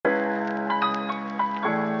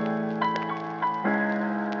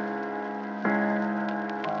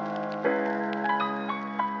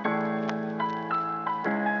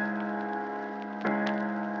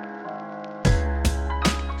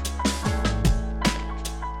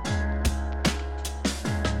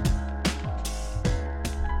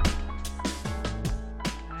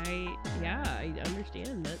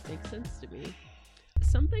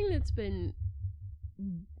what's been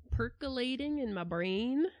percolating in my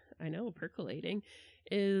brain, I know, percolating,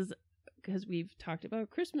 is because we've talked about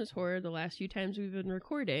Christmas horror the last few times we've been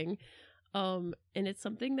recording. And it's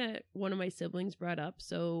something that one of my siblings brought up.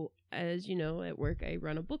 So as you know, at work, I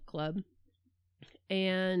run a book club,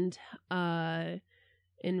 and,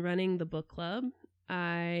 in running the book club,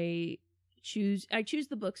 I choose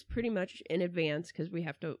the books pretty much in advance, because we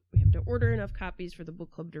have to order enough copies for the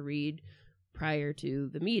book club to read prior to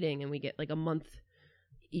the meeting, and we get like a month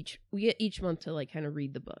each month to like kind of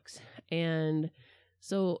read the books. And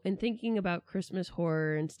so in thinking about Christmas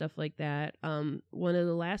horror and stuff like that, one of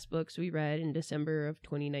the last books we read in December of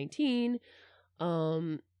 2019,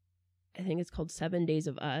 I think it's called 7 Days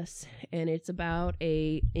of Us, and it's about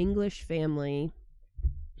a English family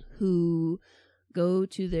who go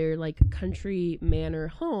to their like country manor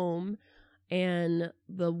home, and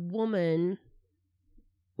the woman,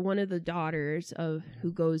 one of the daughters of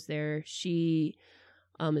who goes there, she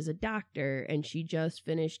is a doctor, and she just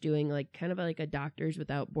finished doing like kind of like a Doctors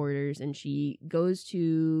Without Borders, and she goes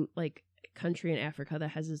to like a country in Africa that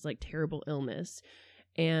has this like terrible illness,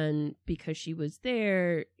 and because she was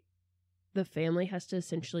there, the family has to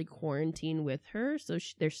essentially quarantine with her, so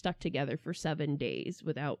they're stuck together for 7 days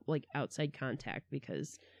without like outside contact,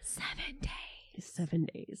 because 7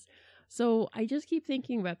 days. So I just keep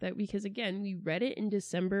thinking about that, because again, we read it in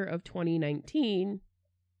December of 2019,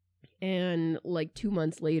 and like 2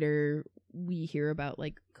 months later we hear about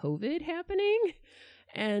like COVID happening,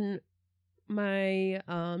 and my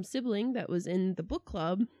sibling that was in the book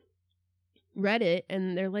club read it,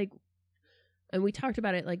 and they're like, and we talked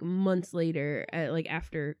about it like months later, like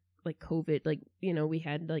after like COVID, like, you know, we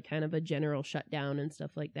had like kind of a general shutdown and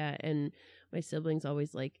stuff like that. And my siblings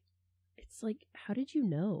always like, it's like, how did you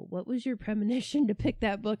know? What was your premonition to pick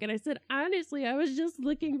that book? And I said, honestly, I was just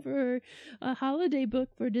looking for a holiday book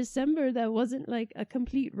for December that wasn't like a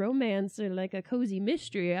complete romance or like a cozy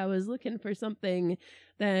mystery. I was looking for something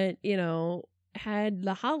that, you know, had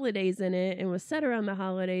the holidays in it and was set around the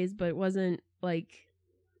holidays, but wasn't like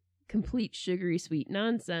complete sugary sweet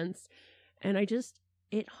nonsense. And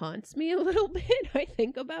it haunts me a little bit. I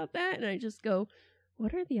think about that and I just go,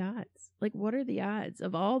 what are the odds? Like, what are the odds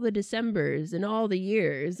of all the Decembers and all the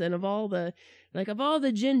years and of all the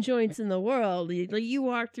gin joints in the world? Like, you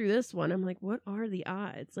walk through this one, I'm like, what are the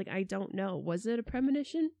odds? Like, I don't know. Was it a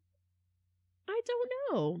premonition? I don't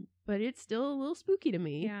know, but it's still a little spooky to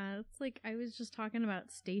me. Yeah, it's like I was just talking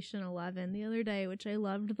about Station 11 the other day, which I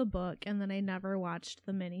loved the book, and then I never watched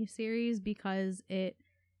the miniseries because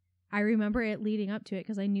I remember it leading up to it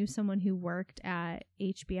because I knew someone who worked at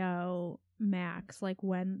HBO Max, like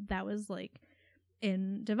when that was like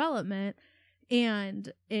in development,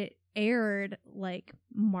 and it aired like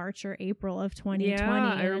March or April of 2020.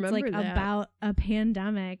 Yeah, I remember it's like that. About a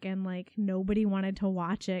pandemic, and like nobody wanted to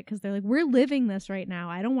watch it because they're like, we're living this right now,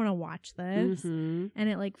 I don't want to watch this. Mm-hmm. And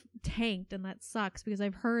it like tanked, and that sucks because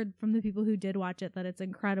I've heard from the people who did watch it that it's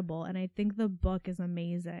incredible, and I think the book is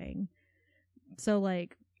amazing. So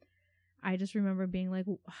like I just remember being like,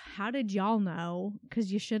 how did y'all know?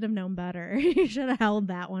 Because you should have known better. You should have held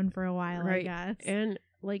that one for a while, right. I guess. And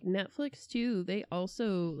like Netflix too, they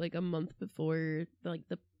also like a month before like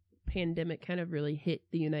the pandemic kind of really hit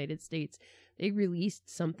the United States, they released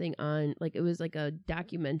something on like, it was like a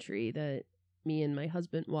documentary that me and my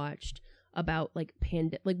husband watched about like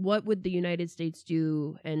like what would the United States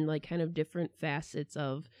do, and like kind of different facets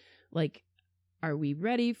of like, are we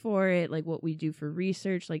ready for it? Like what we do for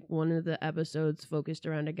research. Like one of the episodes focused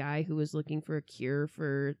around a guy who was looking for a cure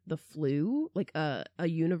for the flu, like a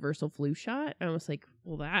universal flu shot. And I was like,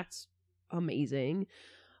 well, that's amazing.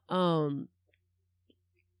 And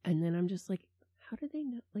then I'm just like, how did they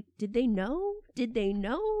know? Like, did they know? Did they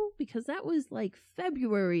know? Because that was like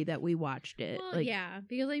February that we watched it. Well, like, yeah,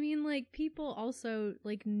 because I mean, like people also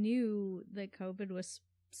like knew that COVID was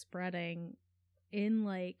spreading in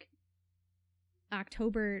like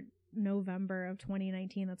October, November of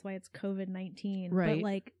 2019. That's why it's COVID-19. Right. But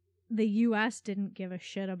like the US didn't give a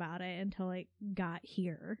shit about it until it got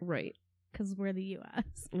here. Right. Because we're the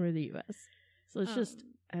US. We're the US. So it's just,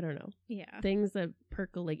 I don't know. Yeah. Things that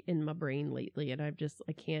percolate in my brain lately, and I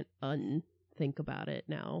can't unthink about it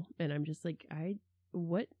now. And I'm just like,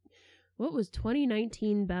 what was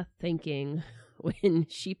 2019 Beth thinking when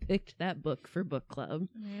she picked that book for book club?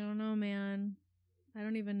 I don't know, man. I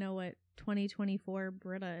don't even know what 2024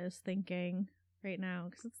 Britta is thinking right now,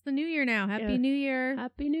 because it's the new year now. Happy New Year.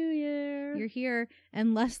 Happy New Year. You're here.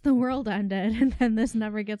 Unless the world ended and then this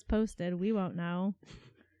never gets posted, we won't know.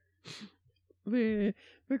 We're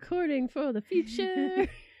recording for the future.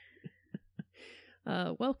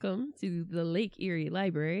 Welcome to the Lake Eerie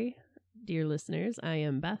Library, dear listeners. I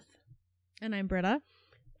am Beth. And I'm Britta.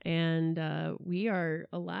 And we are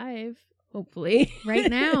alive, hopefully. Right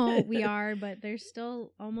now we are, but there's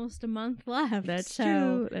still almost a month left. That's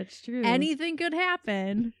true. That's true. Anything could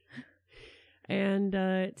happen. And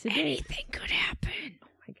today... Anything could happen. Oh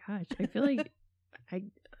my gosh. I feel like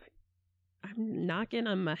I'm knocking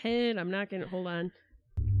on my head. Hold on.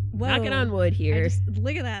 Whoa. Knocking on wood here.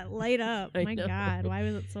 Look at that light up. I My know. God, why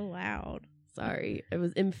was it so loud? Sorry, it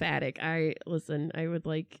was emphatic. I would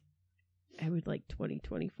like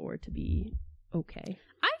 2024 to be okay.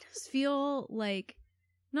 I just feel like,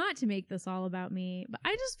 not to make this all about me, but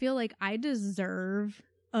I just feel like I deserve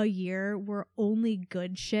a year where only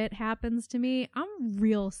good shit happens to me. I'm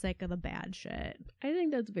real sick of the bad shit. I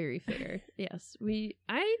think that's very fair. Yes,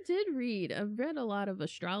 I've read a lot of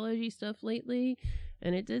astrology stuff lately,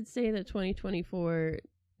 and it did say that 2024,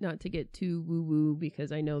 not to get too woo-woo,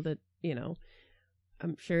 because I know that,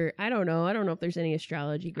 I'm sure, I don't know if there's any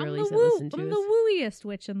astrology girlies that listen to us. I'm the wooiest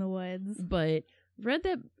witch in the woods. But read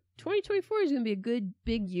that 2024 is going to be a good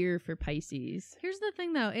big year for Pisces. Here's the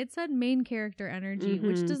thing, though. It said main character energy,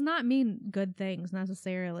 which does not mean good things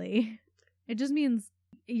necessarily. It just means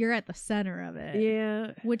you're at the center of it.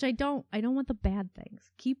 Yeah. Which I don't want the bad things.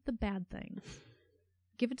 Keep the bad things.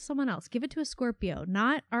 Give it to someone else. Give it to a Scorpio,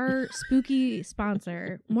 not our spooky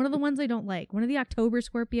sponsor. One of the ones I don't like. One of the October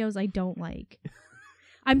Scorpios I don't like.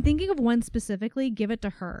 I'm thinking of one specifically. Give it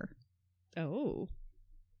to her. Oh.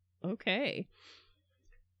 Okay.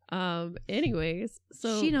 Anyways,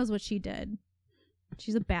 so she knows what she did.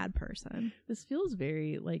 She's a bad person. This feels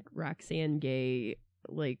very like Roxanne Gay,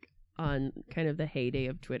 like on kind of the heyday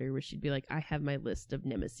of Twitter, where she'd be like, I have my list of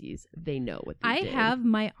nemesis. They know what they did. have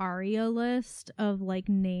my Aria list of like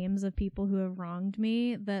names of people who have wronged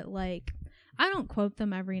me that like, I don't quote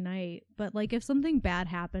them every night, but like if something bad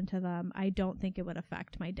happened to them, I don't think it would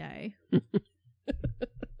affect my day.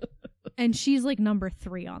 And she's like number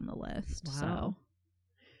 3 on the list. Wow.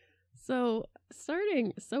 So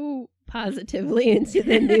starting so positively into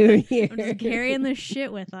the new year. I'm just carrying this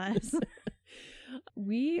shit with us.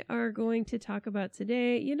 We are going to talk about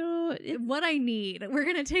today, what I need. We're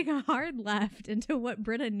going to take a hard left into what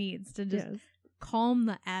Britta needs to just calm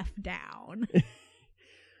the F down.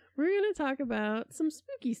 We're going to talk about some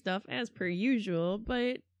spooky stuff as per usual,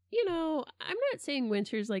 but I'm not saying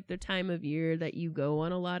winter's like the time of year that you go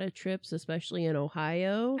on a lot of trips, especially in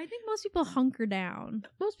Ohio. I think most people hunker down.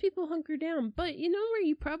 But where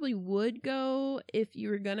you probably would go if you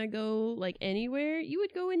were gonna go like anywhere, you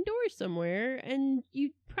would go indoors somewhere, and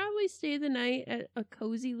you'd probably stay the night at a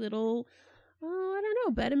cozy little,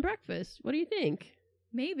 bed and breakfast. What do you think?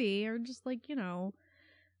 Maybe, or just like, a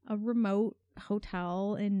remote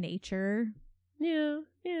hotel in nature. Yeah.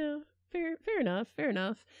 Fair enough.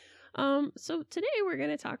 So today we're going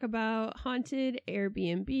to talk about haunted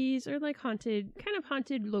Airbnbs, or like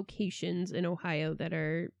haunted locations in Ohio that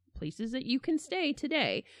are places that you can stay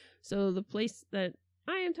today. So the place that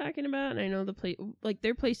I am talking about, and I know the place, like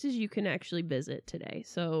they're places you can actually visit today.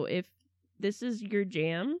 So if this is your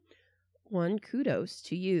jam, one, kudos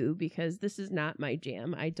to you, because this is not my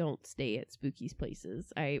jam. I don't stay at spooky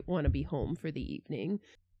places. I want to be home for the evening.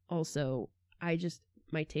 Also,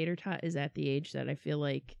 my tater tot is at the age that I feel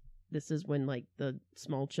like this is when like the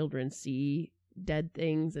small children see dead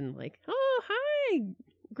things and like, oh, hi,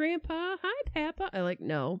 Grandpa, hi, Papa. I like,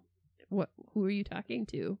 no, who are you talking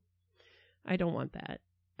to? I don't want that.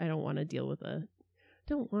 I don't want to deal with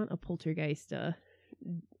don't want a poltergeist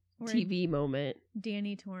TV moment.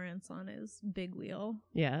 Danny Torrance on his big wheel.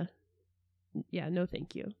 Yeah. No,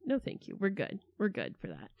 thank you. We're good for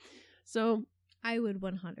that. So I would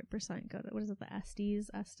 100% go to, what is it, the Estes?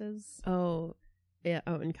 Oh, yeah.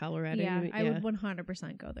 Oh, in Colorado. Yeah, I would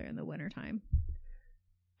 100% go there in the wintertime.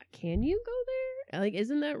 Can you go there? Like,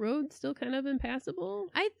 isn't that road still kind of impassable?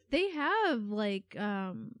 They have like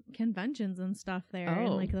conventions and stuff there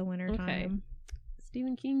in like the wintertime. Okay.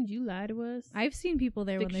 Stephen King, did you lie to us? I've seen people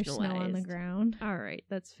there when there's snow on the ground. All right,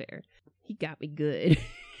 that's fair. He got me good.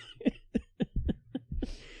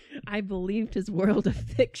 I believed his world of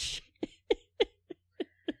fiction.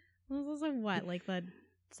 This was like the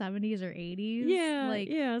 70s or 80s?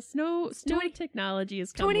 Yeah, snow technology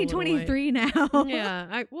is coming 2023 now. Yeah,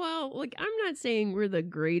 I'm not saying we're the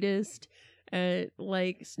greatest at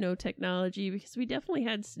like snow technology, because we definitely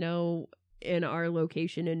had snow in our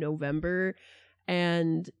location in November,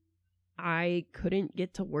 and I couldn't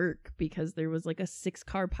get to work because there was like a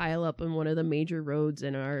 6-car pileup on one of the major roads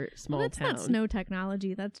in our small town. That's not snow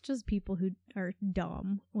technology. That's just people who are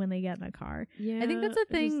dumb when they get in a car. Yeah, I think that's a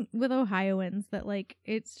thing with Ohioans that like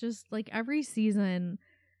it's just like every season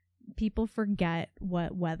people forget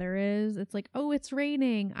what weather is. It's like, oh, it's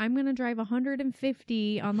raining. I'm going to drive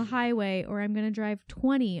 150 on the highway, or I'm going to drive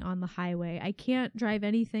 20 on the highway. I can't drive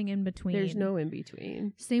anything in between. There's no in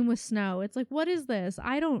between. Same with snow. It's like, what is this?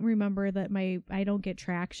 I don't remember that I don't get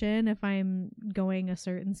traction if I'm going a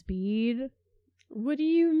certain speed. What do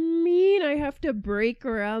you mean I have to brake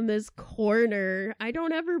around this corner? I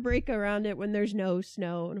don't ever brake around it when there's no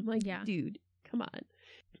snow. And I'm like, yeah, dude, come on.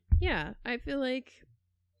 Yeah, I feel like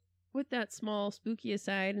with that small spooky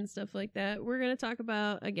aside and stuff like that, we're going to talk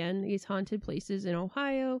about, again, these haunted places in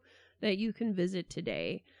Ohio that you can visit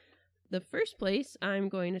today. The first place I'm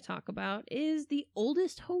going to talk about is the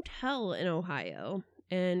oldest hotel in Ohio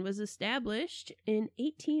and was established in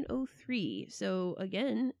 1803. So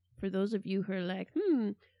again, for those of you who are like,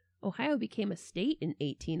 Ohio became a state in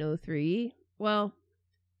 1803. Well,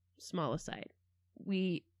 small aside.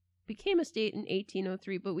 We became a state in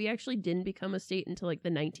 1803, but we actually didn't become a state until like the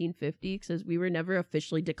 1950s because we were never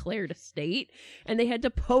officially declared a state, and they had to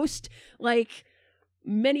post like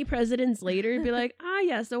many presidents later to be like,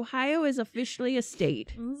 yes, Ohio is officially a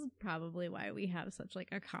state. This is probably why we have such like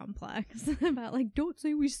a complex about like, don't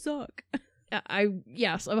say we suck.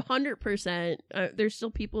 Yes, 100%. There's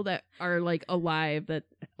still people that are like alive that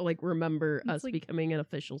like remember us like, becoming an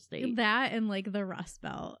official state. That and like the Rust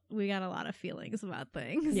Belt. We got a lot of feelings about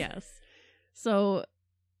things. Yes. So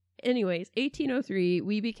anyways, 1803,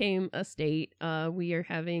 we became a state. We are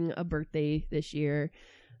having a birthday this year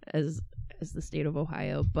as the state of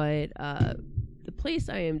Ohio, but the place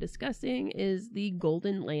I am discussing is the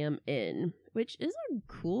Golden Lamb Inn, which is a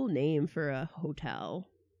cool name for a hotel.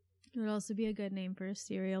 It would also be a good name for a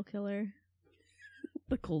serial killer.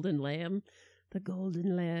 The Golden Lamb. The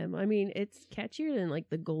Golden Lamb. I mean, it's catchier than like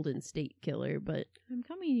the Golden State Killer, but... I'm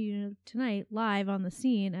coming to you tonight live on the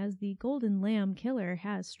scene as the Golden Lamb Killer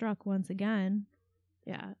has struck once again.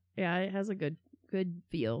 Yeah, it has a good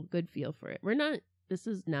feel for it. This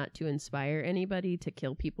is not to inspire anybody to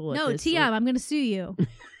kill people. No, TM, I'm going to sue you.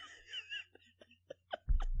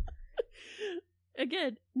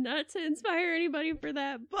 Again, not to inspire anybody for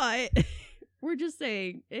that, but we're just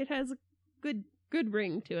saying it has a good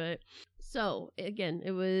ring to it. So again,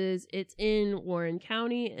 it's in Warren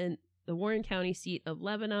County, and the Warren County seat of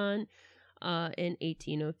Lebanon in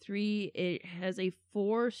 1803. It has a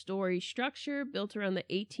 4-story structure built around the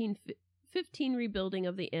 1815 rebuilding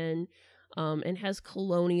of the inn, and has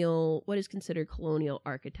what is considered colonial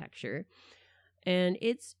architecture. And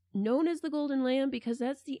it's known as the Golden Lamb because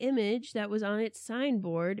that's the image that was on its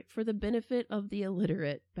signboard for the benefit of the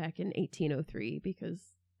illiterate back in 1803,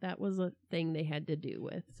 because that was a thing they had to do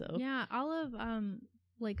with. So yeah, all of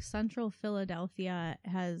like central Philadelphia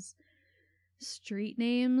has street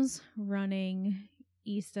names running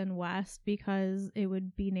east and west because it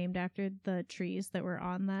would be named after the trees that were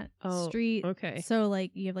on that street. Okay. So like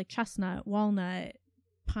you have like chestnut, walnut,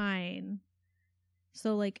 pine.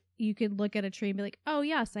 So like you could look at a tree and be like, oh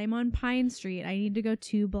yes, I'm on Pine Street. I need to go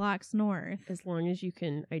 2 blocks north. As long as you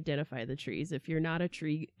can identify the trees. If you're not a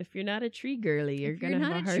tree girly, you're gonna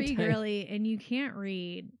have a hard time. If you're not a tree girly and you can't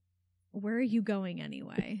read, where are you going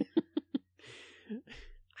anyway?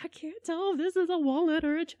 I can't tell if this is a walnut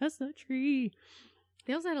or a chestnut tree.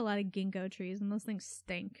 They also had a lot of ginkgo trees, and those things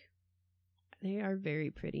stink. They are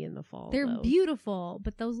very pretty in the fall. They're beautiful,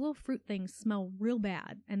 but those little fruit things smell real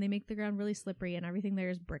bad, and they make the ground really slippery, and everything there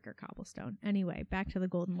is brick or cobblestone. Anyway, back to the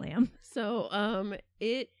Golden Lamb. So,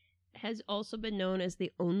 it has also been known as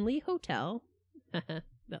the only hotel,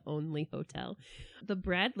 the only hotel, the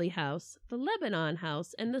Bradley House, the Lebanon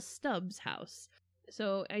House, and the Stubbs House.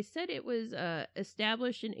 So I said it was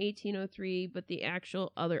established in 1803, but the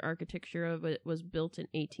actual other architecture of it was built in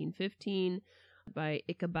 1815 by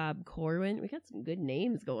Ichabod Corwin. We got some good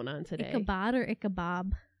names going on today. Ichabod or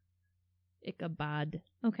Ichabod? Ichabod.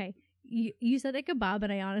 Okay. You said Ichabod, but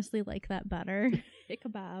I honestly like that better.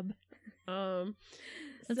 Ichabod.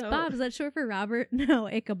 That's Bob. Is that short for Robert? No,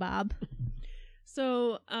 Ichabod.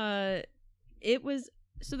 So the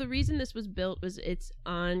reason this was built was it's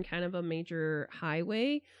on kind of a major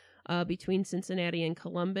highway between Cincinnati and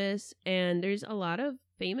Columbus, and there's a lot of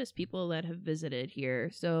famous people that have visited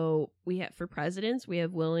here. So for presidents, we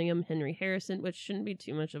have William Henry Harrison, which shouldn't be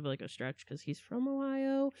too much of like a stretch because he's from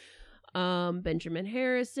Ohio. Benjamin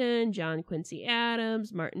Harrison, John Quincy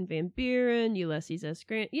Adams, Martin Van Buren, Ulysses S.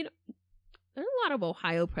 Grant. You know, there's a lot of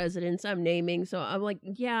Ohio presidents I'm naming. So I'm like,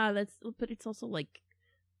 yeah, but it's also like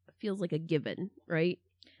a feels like a given, right?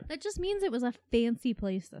 That just means it was a fancy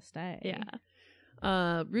place to stay.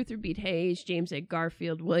 Yeah. Rutherford B. Hayes, James A.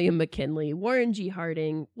 Garfield, William McKinley, Warren G.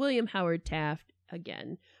 Harding, William Howard Taft,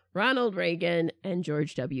 again, Ronald Reagan, and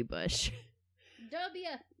George W. Bush.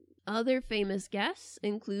 Other famous guests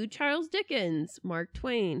include Charles Dickens, Mark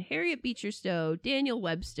Twain, Harriet Beecher Stowe, Daniel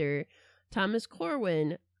Webster, Thomas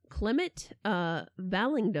Corwin, Clement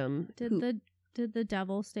Vallandigham. Did the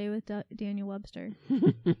devil stay with Daniel Webster?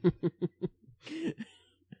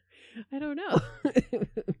 I don't know.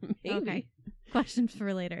 Maybe. Okay. Questions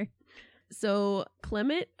for later. So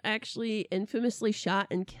Clement actually infamously shot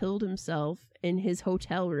and killed himself in his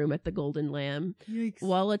hotel room at the Golden Lamb. Yikes.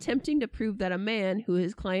 While attempting to prove that a man who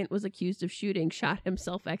his client was accused of shooting shot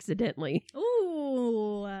himself accidentally.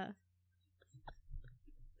 Ooh. I'm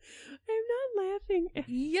not laughing.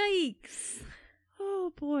 Yikes.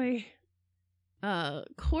 Oh, boy.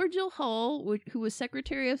 Cordial Hull, who was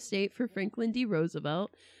Secretary of State for Franklin D.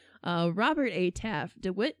 Roosevelt, Robert A. Taft,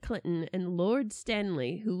 DeWitt Clinton, and Lord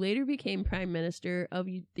Stanley, who later became Prime Minister of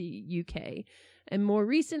the UK. And more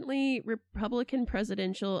recently, Republican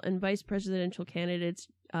presidential and vice presidential candidates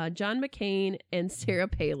John McCain and Sarah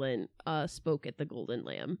Palin spoke at the Golden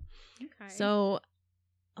Lamb. Okay. So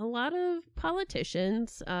a lot of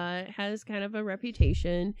politicians has kind of a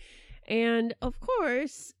reputation. And of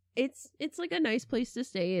course, it's like a nice place to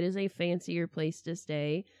stay. It is a fancier place to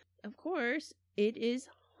stay. Of course, it is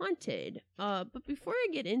haunted. But before I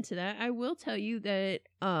get into that, I will tell you that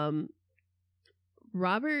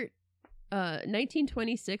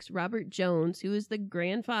 1926 Robert Jones, who is the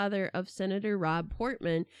grandfather of Senator Rob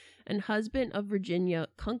Portman and husband of Virginia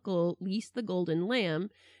Kunkel, leased the Golden Lamb.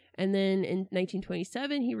 And then in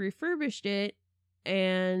 1927, he refurbished it.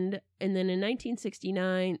 And then in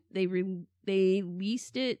 1969, they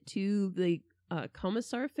leased it to the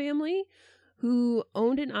Commissar family, who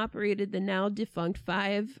owned and operated the now defunct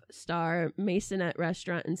 5-star Masonette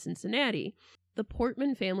restaurant in Cincinnati. The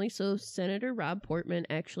Portman family, so Senator Rob Portman,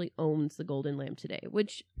 actually owns the Golden Lamb today,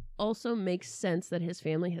 which also makes sense that his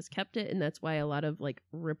family has kept it, and that's why a lot of like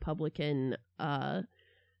Republican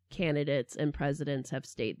candidates and presidents have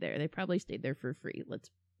stayed there. They probably stayed there for free.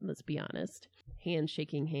 Let's be honest.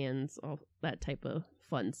 Shaking hands, all that type of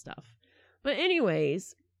fun stuff. But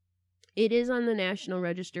anyways, it is on the National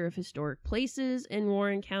Register of Historic Places in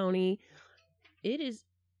Warren County. It is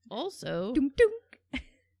also... Dunk, dunk.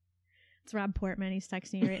 It's Rob Portman. He's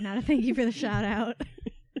texting you right now to thank you for the shout out.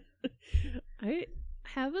 I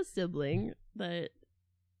have a sibling that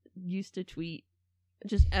used to tweet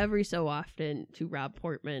just every so often to Rob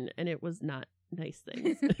Portman, and it was not nice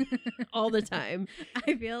things all the time.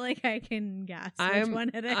 I feel like I can guess which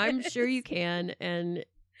one it is. I'm sure you can, and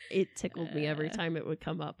it tickled me every time it would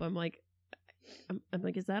come up. I'm like,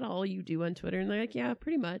 is that all you do on Twitter? And they're like, yeah,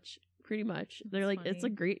 pretty much. They're like, funny. It's a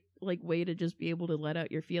great like way to just be able to let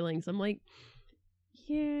out your feelings. I'm like,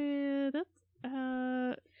 yeah, that's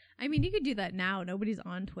I mean, you could do that now. Nobody's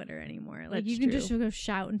on Twitter anymore. Like, you can true. just go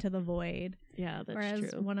shout into the void. Yeah, that's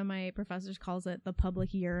Whereas true. One of my professors calls it the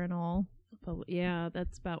public urinal. Yeah,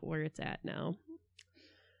 that's about where it's at now.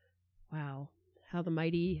 Wow, how the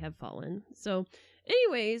mighty have fallen. So,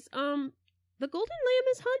 anyways, the Golden Lamb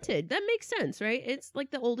is haunted. That makes sense, right? It's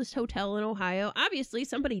like the oldest hotel in Ohio. Obviously,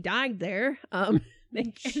 somebody died there. In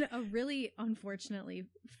a really unfortunately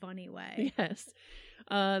funny way. Yes.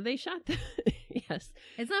 They shot the... Yes.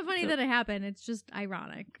 It's not funny that it happened. It's just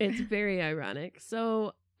ironic. It's very ironic.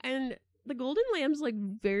 So, and the Golden Lamb's like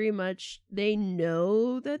very much, they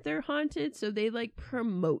know that they're haunted, so they like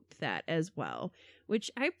promote that as well, which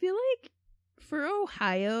I feel like for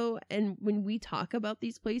Ohio, and when we talk about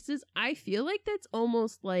these places, I feel like that's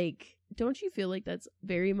almost like, don't you feel like that's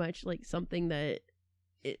very much like something that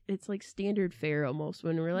it's like standard fare almost,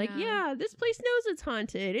 when we're like, yeah, this place knows it's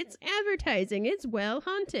haunted. It's advertising. It's well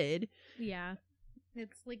haunted. Yeah.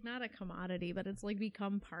 It's like not a commodity, but it's like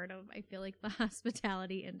become part of, I feel like, the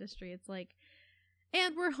hospitality industry. It's like,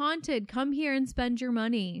 and we're haunted. Come here and spend your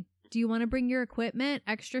money. Do you want to bring your equipment?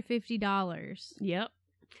 Extra $50. Yep.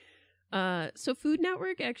 So Food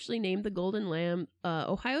Network actually named the Golden Lamb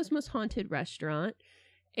Ohio's most haunted restaurant.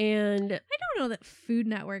 And I don't know that Food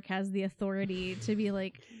Network has the authority to be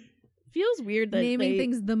like, feels weird that naming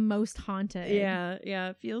things the most haunted. Yeah,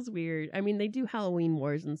 it feels weird. I mean, they do Halloween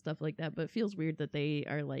Wars and stuff like that, but it feels weird that they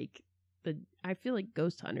are like I feel like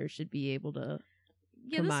ghost hunters should be able to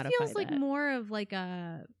this feels like more of like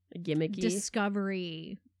a gimmicky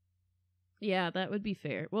discovery. Yeah, that would be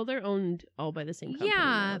fair. Well, they're owned all by the same company. Yeah,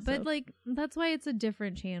 now, but like that's why it's a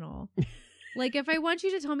different channel. Like, if I want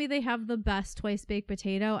you to tell me they have the best twice baked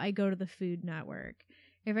potato, I go to the Food Network.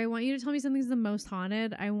 If I want you to tell me something's the most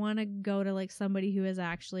haunted, I want to go to like somebody who has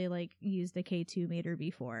actually like used a K2 meter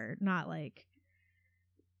before, not like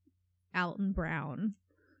Alton Brown.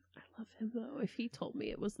 I love him though. If he told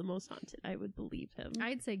me it was the most haunted, I would believe him.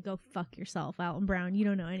 I'd say go fuck yourself, Alton Brown. You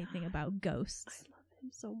don't know anything about ghosts. I love him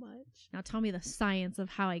so much. Now tell me the science of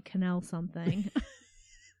how I canal something.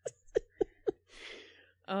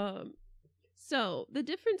 So the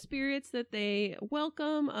different spirits that they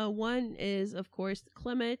welcome, one is, of course,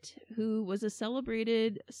 Clement, who was a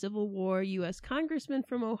celebrated Civil War U.S. congressman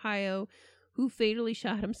from Ohio who fatally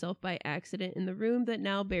shot himself by accident in the room that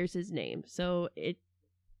now bears his name. So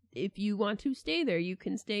if you want to stay there, you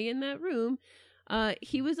can stay in that room.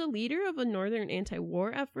 He was a leader of a northern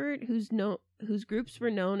anti-war effort whose groups were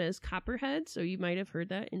known as Copperheads, so you might have heard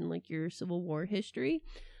that in like your Civil War history.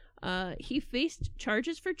 He faced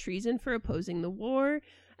charges for treason for opposing the war,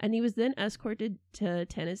 and he was then escorted to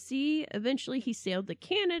Tennessee. Eventually, he sailed to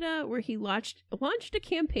Canada, where he launched a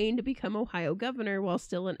campaign to become Ohio governor while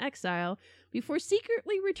still in exile, before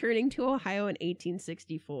secretly returning to Ohio in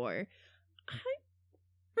 1864. I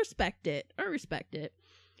respect it.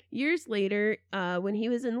 Years later, when he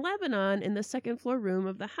was in Lebanon in the second-floor room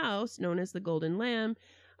of the house, known as the Golden Lamb,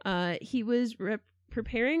 he was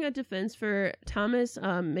preparing a defense for Thomas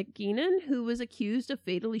McGeenan, who was accused of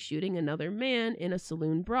fatally shooting another man in a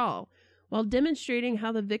saloon brawl. While demonstrating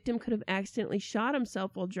how the victim could have accidentally shot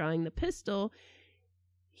himself while drawing the pistol,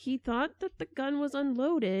 he thought that the gun was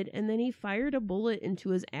unloaded, and then he fired a bullet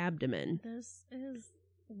into his abdomen. This is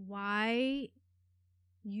why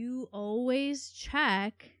you always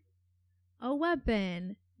check a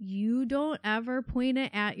weapon. You don't ever point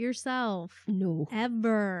it at yourself. No.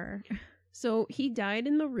 Ever. So he died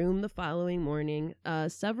in the room the following morning.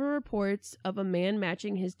 Several reports of a man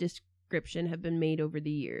matching his description have been made over the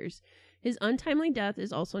years. His untimely death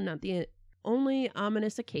is also not the only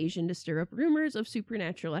ominous occasion to stir up rumors of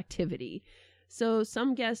supernatural activity. So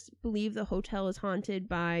some guests believe the hotel is haunted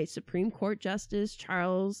by Supreme Court Justice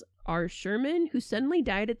Charles R. Sherman, who suddenly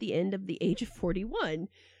died at the end of the age of 41.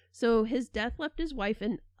 So his death left his wife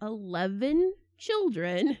and 11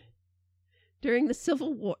 children during the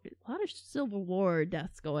Civil War. A lot of Civil War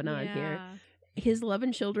deaths going on here. His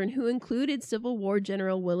 11 children, who included Civil War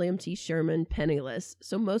General William T. Sherman, penniless.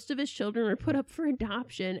 So most of his children were put up for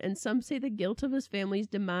adoption, and some say the guilt of his family's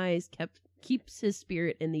demise keeps his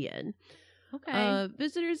spirit in the end. Okay.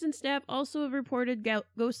 Visitors and staff also have reported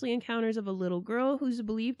ghostly encounters of a little girl who's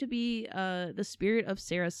believed to be the spirit of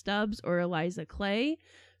Sarah Stubbs or Eliza Clay.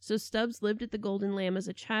 So Stubbs lived at the Golden Lamb as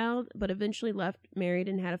a child, but eventually left, married,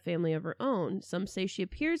 and had a family of her own. Some say she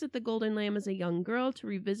appears at the Golden Lamb as a young girl to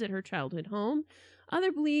revisit her childhood home.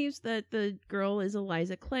 Other believes that the girl is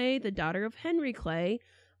Eliza Clay, the daughter of Henry Clay,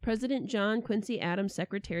 President John Quincy Adams,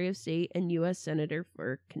 Secretary of State and U.S. Senator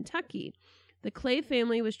for Kentucky. The Clay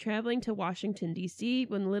family was traveling to Washington, D.C.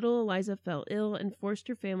 when little Eliza fell ill and forced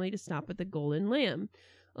her family to stop at the Golden Lamb.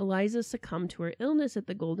 Eliza succumbed to her illness at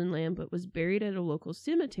the Golden Lamb, but was buried at a local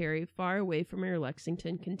cemetery far away from her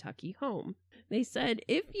Lexington, Kentucky home. They said,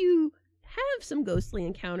 if you have some ghostly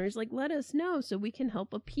encounters, like, let us know so we can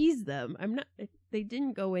help appease them.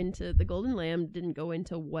 The Golden Lamb didn't go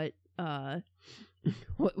into what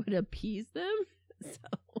would appease them.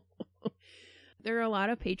 So there are a lot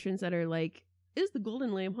of patrons that are like, is the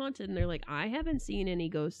Golden Lamb haunted? And they're like, I haven't seen any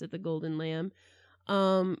ghosts at the Golden Lamb.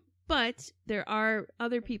 But there are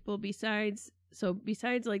other people besides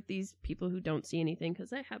like these people who don't see anything,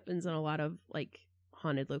 because that happens in a lot of like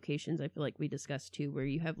haunted locations. I feel like we discussed too, where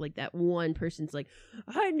you have like that one person's like,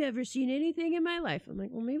 I've never seen anything in my life. I'm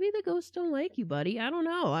like, well, maybe the ghosts don't like you, buddy. I don't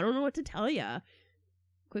know what to tell you.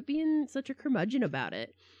 Quit being such a curmudgeon about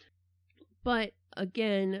it. But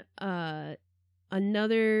again,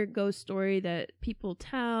 another ghost story that people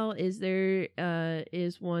tell is there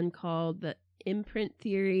is one called the imprint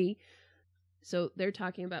theory. So they're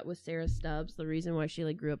talking about with Sarah Stubbs, the reason why she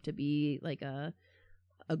like grew up to be like a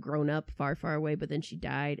grown up far away, but then she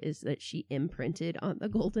died, is that she imprinted on the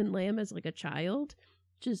Golden Lamb as like a child.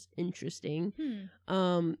 Just interesting.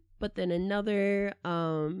 But then another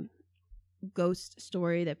ghost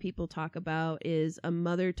story that people talk about is a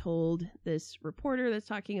mother told this reporter that's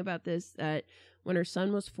talking about this that when her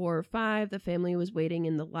son was 4 or 5, the family was waiting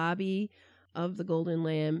in the lobby of the Golden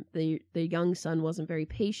Lamb. The young son wasn't very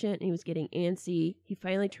patient and he was getting antsy. He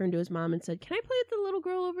finally turned to his mom and said, "Can I play with the little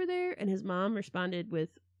girl over there?" And his mom responded with,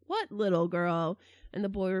 "What little girl?" And the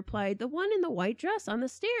boy replied, "The one in the white dress on the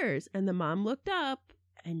stairs." And the mom looked up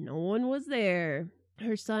and no one was there.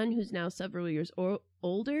 Her son, who's now several years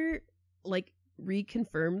older, like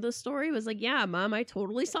reconfirmed the story, was like, "Yeah, Mom, I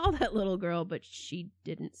totally saw that little girl, but she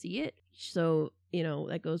didn't see it." So, you know,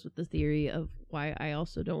 that goes with the theory of why I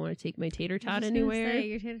also don't want to take my tater tot I was just anywhere. gonna say,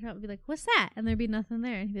 your tater tot would be like, what's that? And there'd be nothing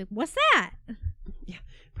there. And he'd be like, what's that? Yeah.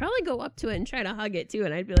 Probably go up to it and try to hug it too.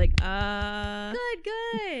 And I'd be like,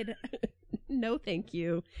 Good. no, thank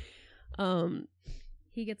you.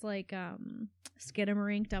 He gets like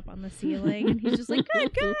skidamarinked up on the ceiling and he's just like,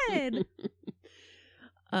 good.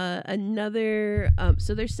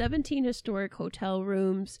 So there's 17 historic hotel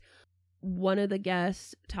rooms. One of the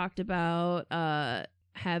guests talked about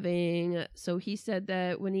he said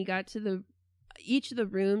that when he got to each of the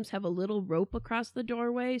rooms have a little rope across the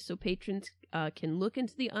doorway so patrons can look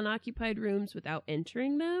into the unoccupied rooms without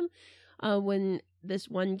entering them. When this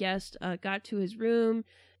one guest got to his room,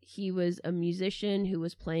 he was a musician who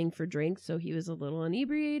was playing for drinks, so he was a little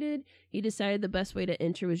inebriated. He decided the best way to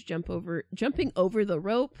enter was jumping over the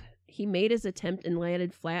rope. He made his attempt and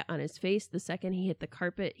landed flat on his face. The second he hit the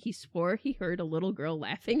carpet, he swore he heard a little girl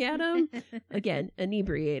laughing at him. Again,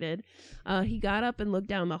 inebriated. He got up and looked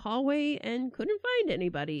down the hallway and couldn't find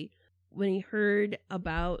anybody. When he heard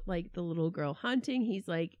about like the little girl haunting, he's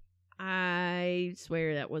like, I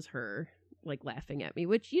swear that was her, like laughing at me.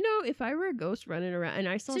 Which, you know, if I were a ghost running around and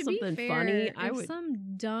I saw something funny, I would.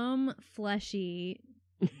 Some dumb fleshy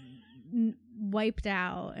wiped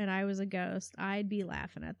out and I was a ghost, I'd be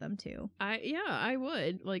laughing at them too. I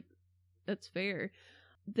would. Like, that's fair.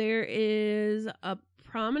 There is a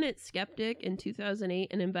prominent skeptic in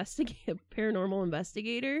 2008, a paranormal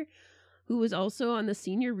investigator who was also on the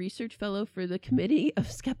senior research fellow for the Committee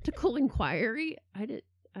of Skeptical Inquiry. I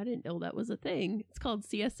didn't know that was a thing. It's called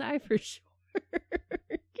CSI for short.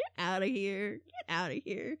 Get out of here.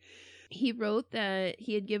 He wrote that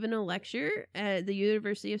he had given a lecture at the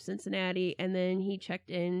University of Cincinnati, and then he checked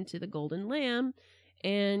into the Golden Lamb,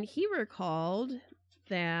 and he recalled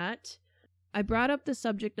that I brought up the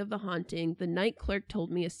subject of the haunting. The night clerk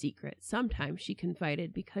told me a secret. Sometimes, she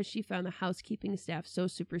confided, because she found the housekeeping staff so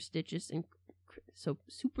superstitious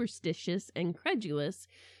and credulous,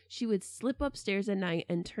 she would slip upstairs at night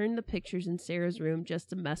and turn the pictures in Sarah's room just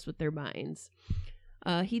to mess with their minds.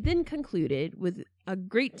 He then concluded with a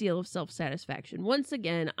great deal of self-satisfaction. Once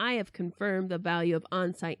again, I have confirmed the value of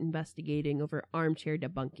on-site investigating over armchair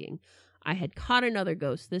debunking. I had caught another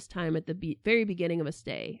ghost, this time at the very beginning of a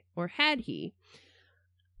stay. Or had he?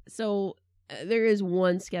 So there is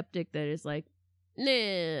one skeptic that is like,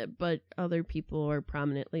 nah, but other people are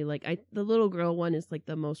prominently like, the little girl one is like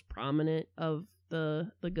the most prominent of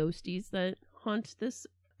the ghosties that haunt this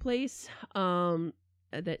place. So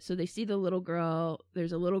they see the little girl.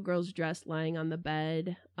 There's a little girl's dress lying on the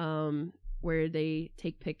bed where they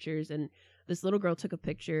take pictures, and this little girl took a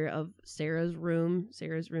picture of Sarah's room,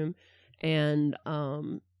 and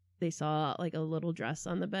they saw like a little dress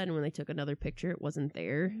on the bed, and when they took another picture, it wasn't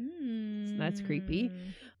there. So that's creepy.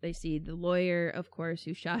 They see the lawyer, of course,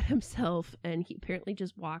 who shot himself, and he apparently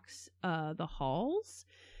just walks the halls.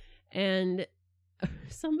 And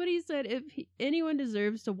somebody said if anyone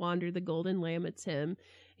deserves to wander the Golden Lamb, it's him.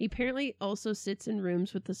 He apparently also sits in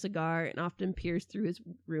rooms with a cigar and often peers through his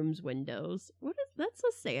room's windows. That's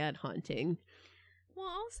a sad haunting. Well,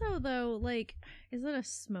 also, though, like, is it a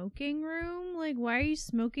smoking room? Like, why are you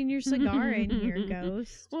smoking your cigar in here,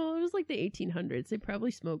 ghost? Well, it was like the 1800s. They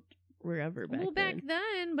probably smoked wherever back then. Well, back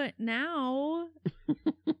then, but now.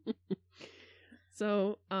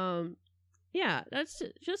 So, yeah, that's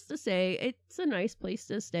just to say it's a nice place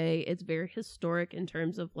to stay. It's very historic in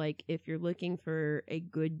terms of, like, if you're looking for a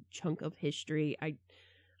good chunk of history. I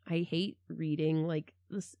hate reading, like,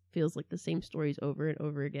 this feels like the same stories over and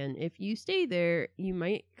over again. If you stay there, you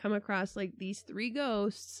might come across, like, these 3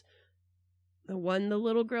 ghosts. The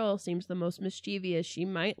little girl seems the most mischievous. She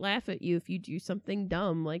might laugh at you if you do something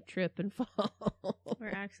dumb, like trip and fall. Or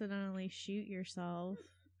accidentally shoot yourself.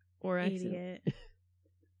 Or idiot.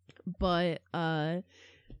 But,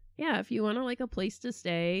 yeah, if you want to, like, a place to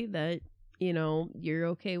stay that, you know, you're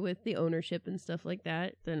okay with the ownership and stuff like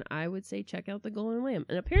that, then I would say check out the Golden Lamb.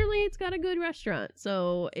 And apparently it's got a good restaurant.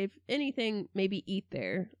 So if anything, maybe eat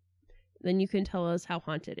there. Then you can tell us how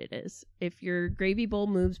haunted it is. If your gravy bowl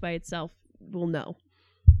moves by itself, we'll know.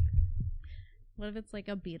 What if it's like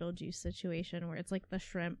a Beetlejuice situation where it's like the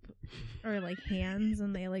shrimp or like hands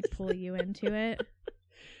and they like pull you into it?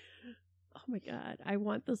 Oh my God. I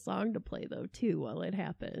want the song to play though too while it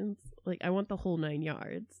happens. Like I want the whole 9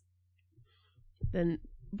 yards.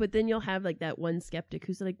 But then you'll have like that one skeptic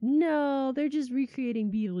who's like, no, they're just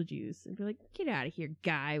recreating Beetlejuice. And be like, get out of here,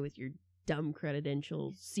 guy, with your dumb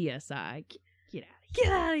credentials, CSI. Get out of here.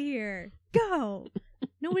 Get out of here. Go.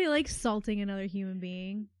 Nobody likes salting another human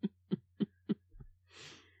being.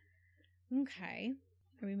 Okay.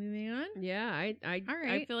 Are we moving on? Yeah, I All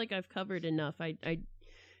right. feel like I've covered enough.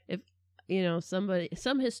 If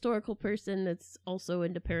some historical person that's also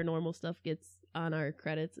into paranormal stuff gets on our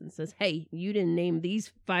credits and says, "Hey, you didn't name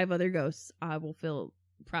these 5 other ghosts," I will feel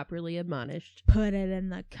properly admonished. Put it in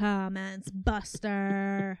the comments,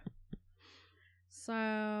 Buster.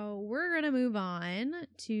 So we're going to move on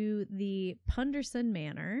to the Punderson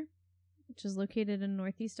Manor, which is located in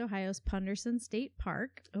Northeast Ohio's Punderson State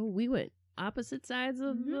Park. Oh, we went opposite sides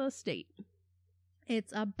of the state.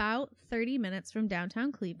 It's about 30 minutes from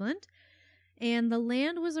downtown Cleveland, and the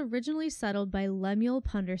land was originally settled by Lemuel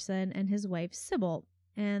Punderson and his wife Sybil,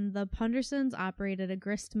 and the Pundersons operated a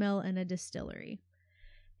grist mill and a distillery.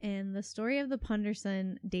 And the story of the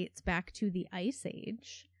Punderson dates back to the Ice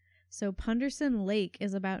Age. So Punderson Lake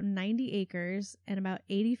is about 90 acres and about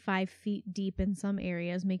 85 feet deep in some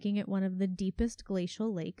areas, making it one of the deepest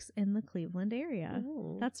glacial lakes in the Cleveland area.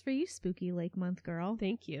 Oh. That's for you, Spooky Lake Month girl.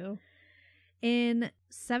 Thank you. In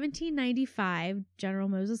 1795, General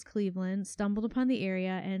Moses Cleveland stumbled upon the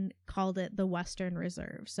area and called it the Western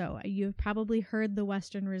Reserve. So you've probably heard the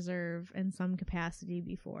Western Reserve in some capacity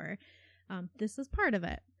before. This is part of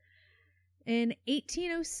it. In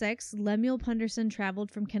 1806, Lemuel Punderson traveled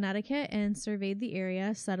from Connecticut and surveyed the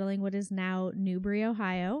area, settling what is now Newbury,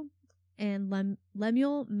 Ohio. And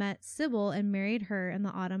Lemuel met Sybil and married her in the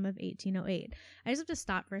autumn of 1808. I just have to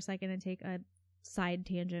stop for a second and take a side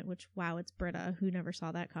tangent, which, wow, it's Britta, who never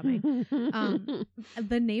saw that coming.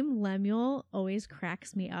 The name Lemuel always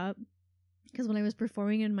cracks me up because when I was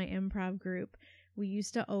performing in my improv group, we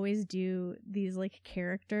used to always do these like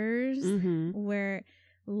characters where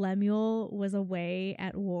Lemuel was away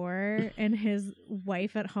at war and his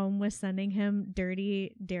wife at home was sending him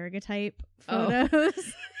dirty daguerreotype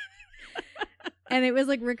photos. And it was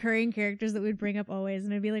like recurring characters that we'd bring up always.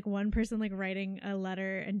 And it'd be like one person like writing a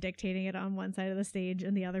letter and dictating it on one side of the stage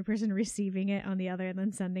and the other person receiving it on the other and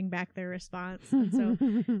then sending back their response. And so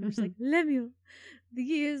I'm just like, Lemuel, the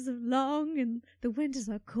years are long and the winters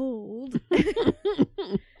are cold.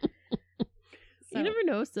 You never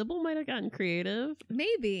know. Sybil might have gotten creative.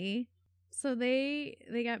 Maybe. So they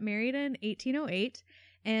got married in 1808,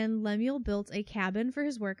 and Lemuel built a cabin for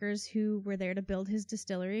his workers who were there to build his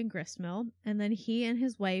distillery and grist mill. And then he and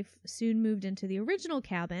his wife soon moved into the original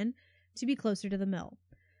cabin to be closer to the mill.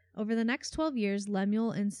 Over the next 12 years,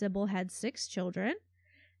 Lemuel and Sybil had 6 children,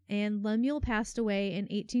 and Lemuel passed away in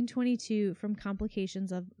 1822 from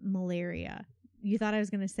complications of malaria. You thought I was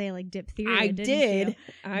going to say like diphtheria, didn't you?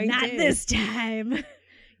 Not this time.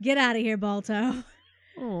 Get out of here, Balto.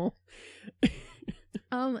 Oh.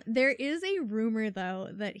 There is a rumor, though,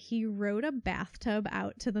 that he rode a bathtub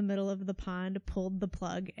out to the middle of the pond, pulled the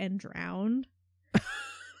plug, and drowned.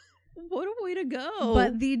 What a way to go.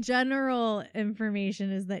 But the general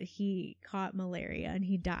information is that he caught malaria and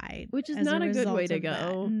he died. Which is not a good way to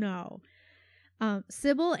go. That. No.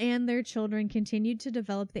 Sybil and their children continued to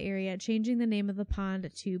develop the area, changing the name of the pond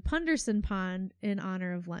to Punderson Pond in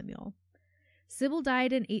honor of Lemuel. Sybil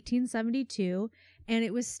died in 1872, and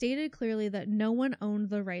it was stated clearly that no one owned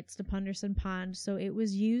the rights to Punderson Pond, so it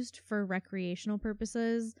was used for recreational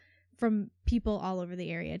purposes from people all over the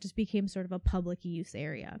area. It just became sort of a public use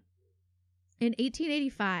area. In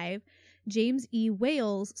 1885, James E.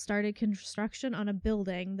 Wales started construction on a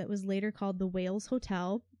building that was later called the Wales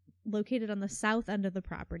Hotel, located on the south end of the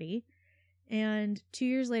property. And 2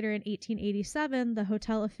 years later, in 1887, the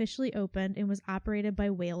hotel officially opened and was operated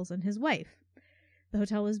by Wales and his wife. The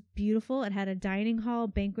hotel was beautiful. It had a dining hall,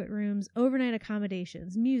 banquet rooms, overnight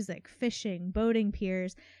accommodations, music, fishing, boating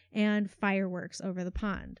piers, and fireworks over the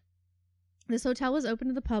pond. This hotel was open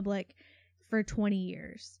to the public for 20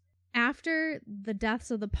 years. After the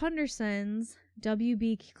deaths of the Pundersons,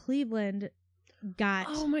 W.B. Cleveland got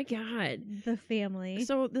oh my god the family.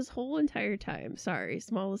 So this whole entire time, sorry,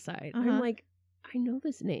 small aside, I'm like, I know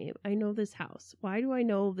this name, I know this house. Why do I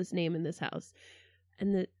know this name in this house?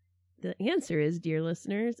 And the answer is, dear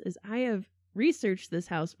listeners, is I have researched this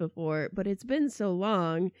house before, but it's been so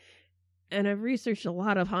long, and I've researched a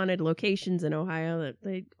lot of haunted locations in Ohio that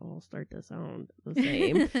they all start to sound the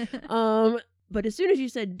same. But as soon as you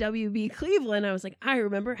said W.B. Cleveland, I was like, I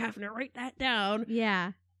remember having to write that down.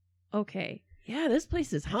 Yeah. Okay. Yeah, this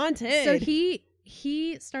place is haunted. So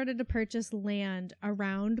he started to purchase land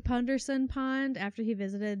around Punderson Pond after he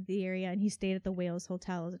visited the area, and he stayed at the Wales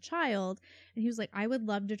Hotel as a child. And he was like, I would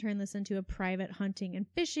love to turn this into a private hunting and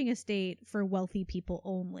fishing estate for wealthy people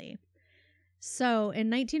only. So in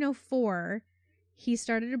 1904, he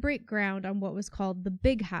started to break ground on what was called the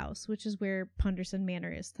Big House, which is where Punderson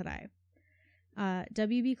Manor is today.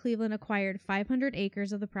 W.B. Cleveland acquired 500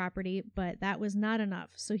 acres of the property, but that was not enough.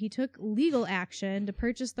 So he took legal action to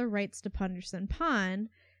purchase the rights to Punderson Pond,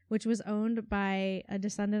 which was owned by a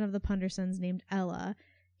descendant of the Pundersons named Ella.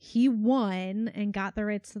 He won and got the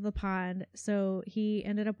rights to the pond, so he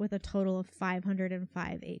ended up with a total of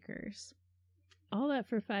 505 acres. All that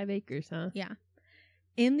for 5 acres, huh? Yeah.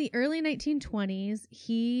 In the early 1920s,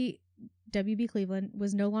 W.B. Cleveland,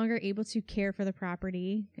 was no longer able to care for the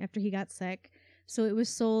property after he got sick, so it was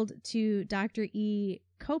sold to Dr. E.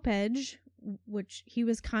 Kopech, which he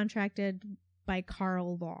was contracted by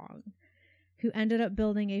Carl Long, who ended up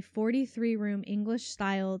building a 43-room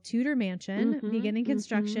English-style Tudor mansion, beginning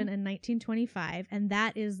construction in 1925, and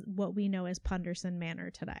that is what we know as Punderson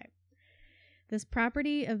Manor today. This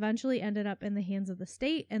property eventually ended up in the hands of the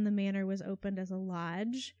state, and the manor was opened as a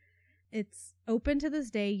lodge. It's open to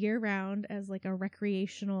this day year-round as like a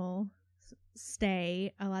recreational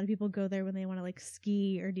stay. A lot of people go there when they want to like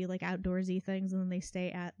ski or do like outdoorsy things, and then they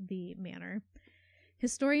stay at the manor.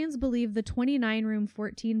 Historians believe the 29-room,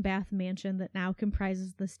 14-bath mansion that now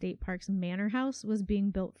comprises the state park's manor house was being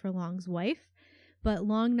built for Long's wife, but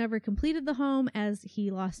Long never completed the home as he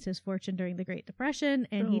lost his fortune during the Great Depression,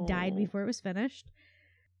 and he died before it was finished.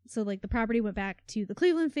 So, like, the property went back to the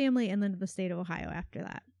Cleveland family and then to the state of Ohio after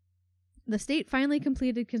that. The state finally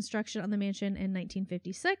completed construction on the mansion in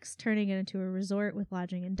 1956, turning it into a resort with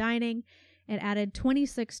lodging and dining. It added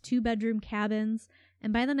 26 two-bedroom cabins,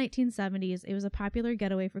 and by the 1970s, it was a popular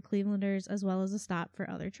getaway for Clevelanders as well as a stop for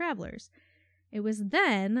other travelers. It was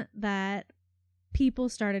then that people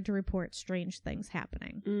started to report strange things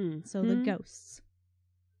happening. So the ghosts.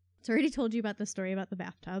 So I already told you about the story about the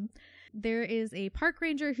bathtub. There is a park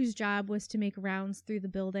ranger whose job was to make rounds through the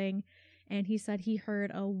building, and he said he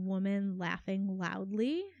heard a woman laughing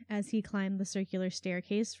loudly as he climbed the circular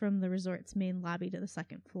staircase from the resort's main lobby to the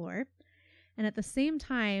second floor. And at the same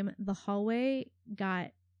time, the hallway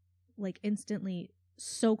got, like, instantly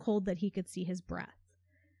so cold that he could see his breath.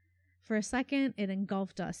 For a second, it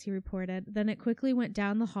engulfed us, he reported. Then it quickly went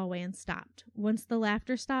down the hallway and stopped. Once the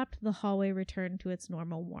laughter stopped, the hallway returned to its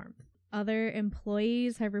normal warmth. Other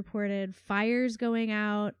employees have reported fires going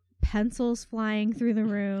out, pencils flying through the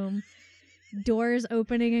room, doors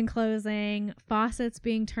opening and closing, faucets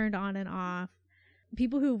being turned on and off.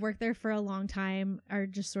 People who've worked there for a long time are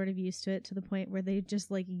just sort of used to it, to the point where they just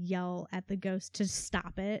like yell at the ghost to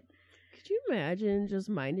stop it. Could you imagine just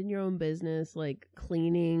minding your own business, like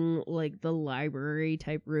cleaning like the library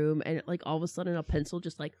type room, and like all of a sudden a pencil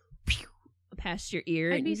just like pew, past your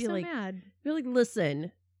ear? I'd be so like, mad. You're like,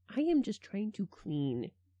 listen, I am just trying to clean.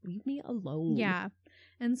 Leave me alone. Yeah.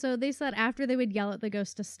 And so they said after they would yell at the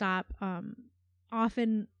ghost to stop,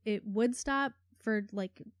 often it would stop for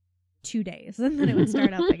like 2 days and then it would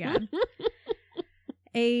start up again.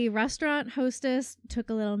 A restaurant hostess took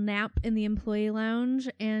a little nap in the employee lounge,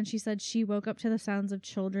 and she said she woke up to the sounds of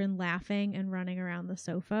children laughing and running around the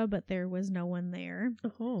sofa, but there was no one there.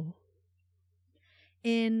 Oh.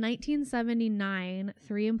 In 1979,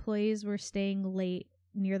 3 employees were staying late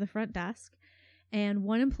near the front desk, and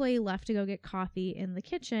one employee left to go get coffee in the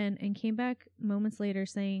kitchen and came back moments later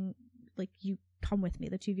saying, like, you come with me.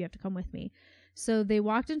 The 2 of you have to come with me. So they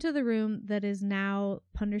walked into the room that is now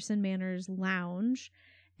Punderson Manor's lounge,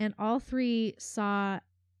 and all 3 saw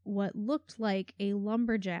what looked like a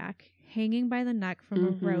lumberjack hanging by the neck from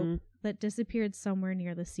a rope that disappeared somewhere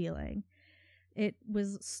near the ceiling. It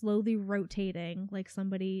was slowly rotating like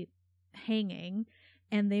somebody hanging,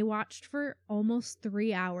 and they watched for almost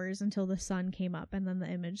 3 hours until the sun came up, and then the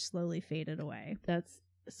image slowly faded away.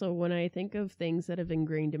 So when I think of things that have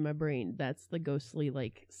ingrained in my brain, that's the ghostly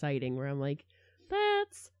like sighting where I'm like,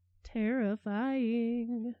 that's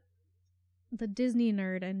terrifying. The Disney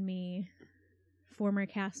nerd in me, former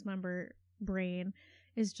cast member brain,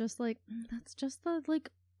 is just like, that's just the like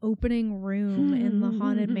opening room in the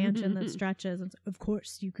haunted mansion that stretches. And of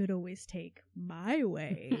course you could always take my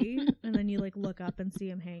way. And then you like look up and see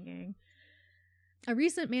him hanging. A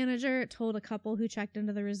recent manager told a couple who checked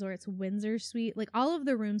into the resort's Windsor suite, like all of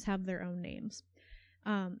the rooms have their own names.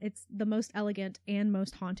 It's the most elegant and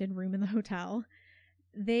most haunted room in the hotel.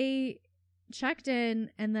 They checked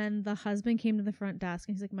in, and then the husband came to the front desk,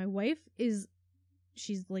 and he's like, my wife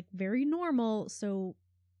she's like very normal, so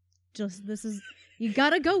just you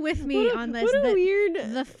gotta go with me on this. What a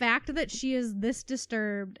weird... The fact that she is this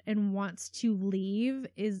disturbed and wants to leave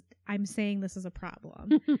I'm saying this is a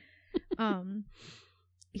problem.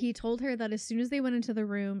 He told her that as soon as they went into the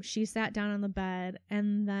room, she sat down on the bed,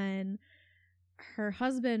 and then her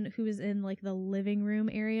husband, who was in like the living room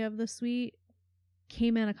area of the suite,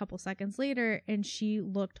 came in a couple seconds later, and she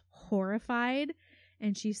looked horrified,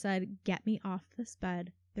 And she said, "Get me off this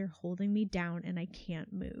bed. They're holding me down and I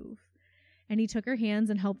can't move." And he took her hands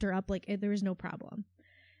and helped her up like there was no problem.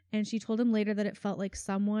 And she told him later that it felt like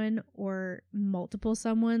someone or multiple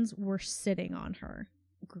someones were sitting on her.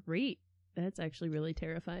 Great. That's actually really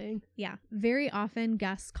terrifying. Yeah. Very often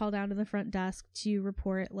guests call down to the front desk to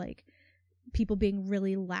report like people being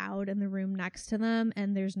really loud in the room next to them,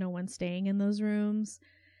 and there's no one staying in those rooms.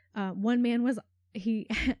 One man he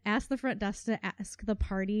asked the front desk to ask the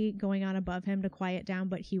party going on above him to quiet down,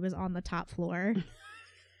 but he was on the top floor.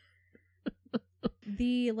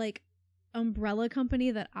 The like umbrella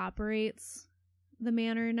company that operates the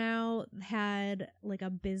manor now had like a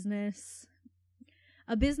business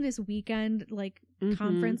weekend like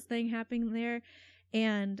conference thing happening there,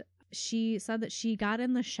 and she said that she got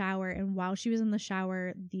in the shower, and while she was in the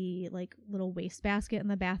shower, the like little wastebasket in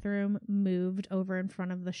the bathroom moved over in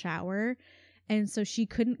front of the shower, and so she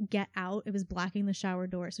couldn't get out. It was blocking the shower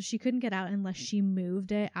door, so she couldn't get out unless she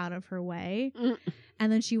moved it out of her way.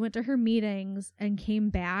 And then she went to her meetings and came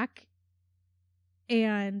back,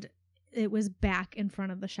 and it was back in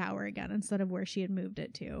front of the shower again instead of where she had moved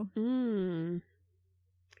it to.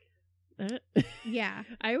 Yeah.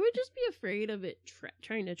 I would just be afraid of it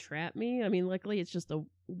trying to trap me. I mean, luckily it's just a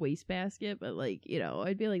wastebasket, but like, you know,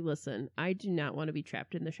 I'd be like, listen, I do not want to be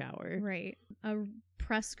trapped in the shower. Right. A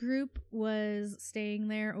press group was staying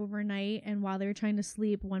there overnight, and while they were trying to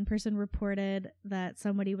sleep, one person reported that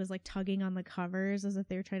somebody was like tugging on the covers as if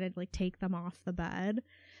they were trying to like take them off the bed.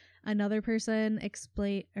 Another person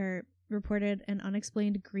reported an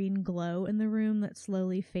unexplained green glow in the room that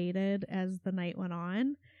slowly faded as the night went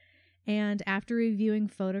on. And after reviewing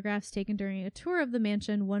photographs taken during a tour of the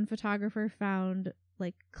mansion, one photographer found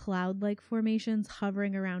like cloud-like formations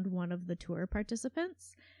hovering around one of the tour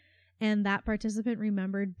participants. And that participant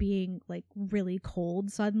remembered being like really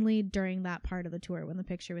cold suddenly during that part of the tour when the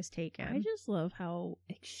picture was taken. I just love how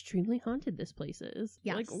extremely haunted this place is.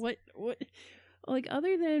 Yes. Like what like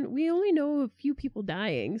other than we only know a few people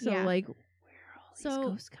dying. So like where are all these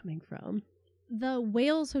ghosts coming from? The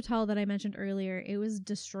Wales Hotel that I mentioned earlier, it was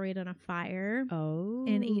destroyed in a fire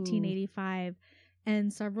in 1885,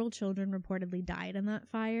 and several children reportedly died in that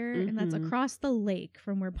fire, and that's across the lake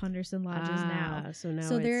from where Punderson Lodge is now.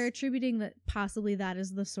 So they're attributing that possibly that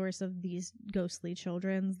is the source of these ghostly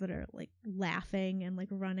children that are like laughing and like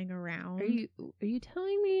running around. Are you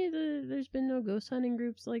telling me that there's been no ghost hunting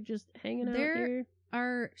groups like just hanging out here? There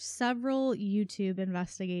are several YouTube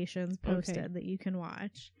investigations posted that you can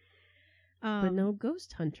watch. But no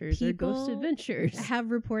ghost hunters or ghost adventures. Have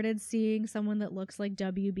reported seeing someone that looks like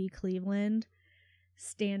W.B. Cleveland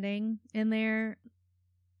standing in there.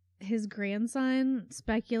 His grandson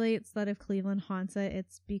speculates that if Cleveland haunts it,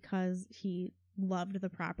 it's because he loved the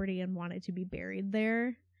property and wanted to be buried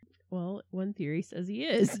there. Well, one theory says he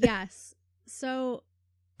is. Yes. So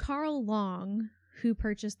Carl Long, who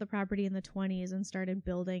purchased the property in the 1920s and started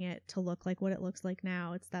building it to look like what it looks like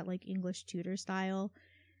now, it's that like English Tudor style.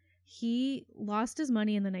 He lost his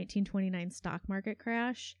money in the 1929 stock market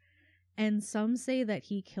crash, and some say that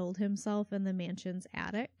he killed himself in the mansion's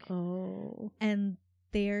attic. Oh. And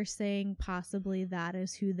they're saying possibly that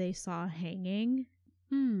is who they saw hanging.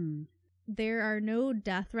 There are no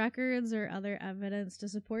death records or other evidence to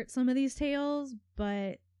support some of these tales,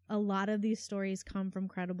 but a lot of these stories come from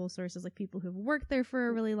credible sources, like people who've worked there for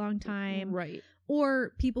a really long time. Right.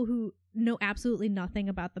 Or people who know absolutely nothing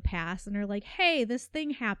about the past and are like, hey, this thing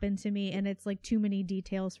happened to me, and it's like too many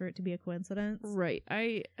details for it to be a coincidence. Right.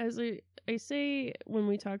 I say when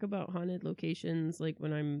we talk about haunted locations, like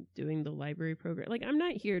when I'm doing the library program, like I'm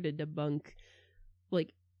not here to debunk,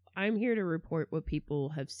 like I'm here to report what people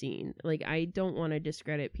have seen. Like I don't want to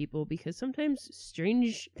discredit people because sometimes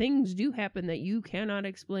strange things do happen that you cannot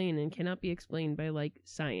explain and cannot be explained by like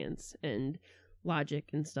science and logic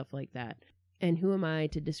and stuff like that. And who am I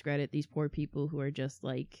to discredit these poor people who are just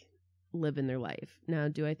like living their life? Now,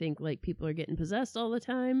 do I think like people are getting possessed all the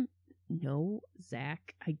time? No,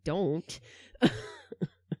 Zach, I don't.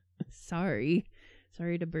 Sorry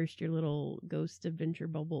to burst your little ghost adventure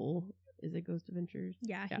bubble. Is it Ghost Adventures?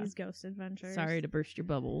 Yeah, he's Ghost Adventures. Sorry to burst your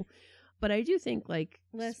bubble. But I do think like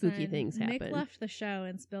spooky things happen. Nick left the show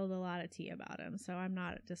and spilled a lot of tea about him, so I'm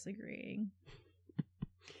not disagreeing.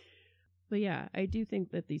 But yeah, I do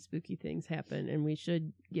think that these spooky things happen, and we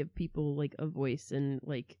should give people like a voice and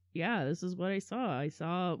like, yeah, this is what I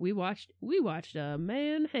saw. We watched a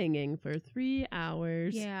man hanging for 3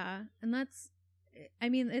 hours. Yeah, and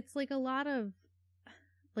it's like a lot of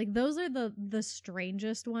like those are the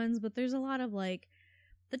strangest ones, but there's a lot of like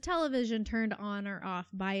the television turned on or off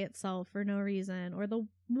by itself for no reason, or the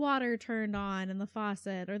water turned on in the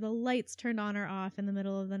faucet, or the lights turned on or off in the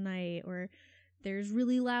middle of the night, or there's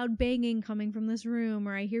really loud banging coming from this room,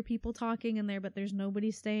 or I hear people talking in there but there's nobody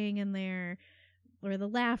staying in there, or the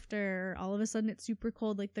laughter, all of a sudden it's super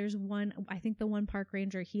cold. Like there's one, I think the one park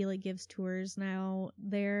ranger, he like gives tours now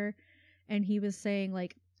there, and he was saying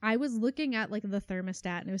like, I was looking at like the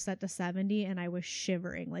thermostat and it was set to 70 and I was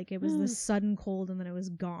shivering. Like it was this sudden cold and then it was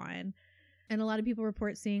gone. And a lot of people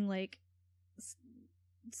report seeing like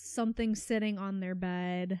something sitting on their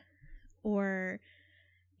bed, or,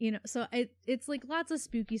 you know, so it's like lots of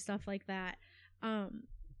spooky stuff like that.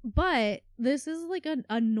 But this is like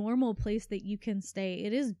a normal place that you can stay.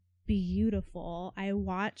 It is beautiful. I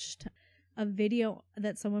watched a video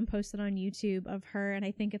that someone posted on YouTube of her, and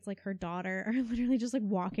I think it's like her daughter are literally just like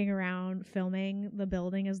walking around filming the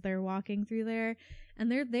building as they're walking through there, and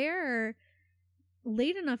they're there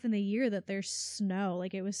late enough in the year that there's snow,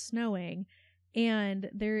 like it was snowing, and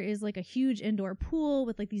there is like a huge indoor pool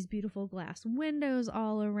with like these beautiful glass windows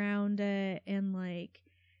all around it, and like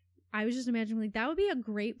I was just imagining like that would be a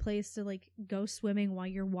great place to like go swimming while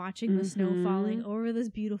you're watching the snow falling over this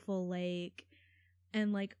beautiful lake.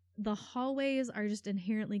 And like the hallways are just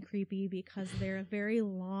inherently creepy because they're very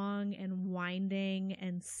long and winding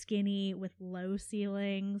and skinny with low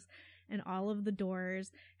ceilings, and all of the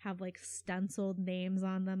doors have like stenciled names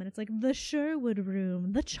on them, and it's like the Sherwood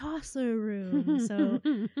room, the Chaucer room. So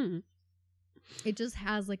it just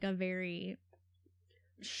has like a very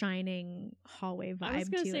shining hallway vibe. I was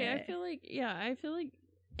gonna say, it. I feel like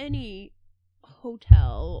any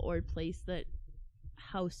hotel or place that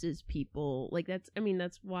houses people, like that's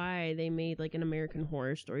why they made like an American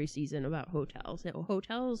Horror Story season about hotels. Now,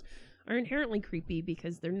 hotels are inherently creepy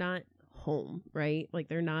because they're not home, right? Like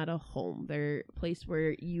they're not a home. They're a place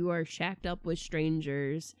where you are shacked up with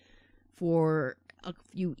strangers for a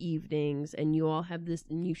few evenings, and you all have this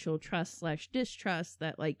mutual trust/distrust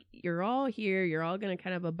that like you're all here, you're all going to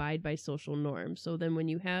kind of abide by social norms. So then when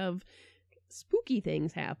you have spooky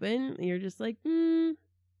things happen, you're just like,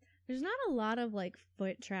 There's not a lot of like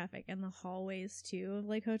foot traffic in the hallways too of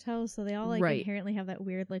like hotels, so they all like inherently have that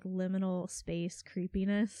weird like liminal space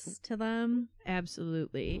creepiness to them.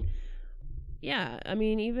 Absolutely. Yeah, I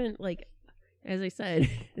mean, even like as I said,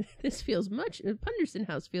 Punderson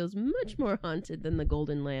House feels much more haunted than the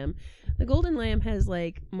Golden Lamb. The Golden Lamb has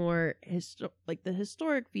like more the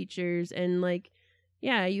historic features, and like,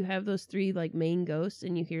 yeah, you have those three like main ghosts,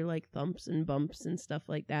 and you hear like thumps and bumps and stuff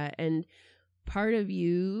like that. And part of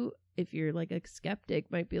you, if you're like a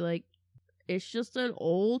skeptic, might be like, it's just an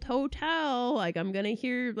old hotel. Like I'm gonna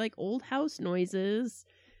hear like old house noises,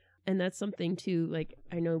 and that's something too. Like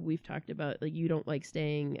I know we've talked about like you don't like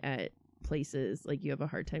staying at places, like you have a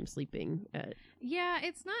hard time sleeping at. Yeah,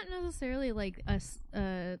 it's not necessarily like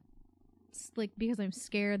like because I'm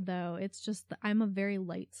scared though. It's just I'm a very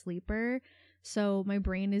light sleeper, so my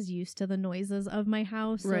brain is used to the noises of my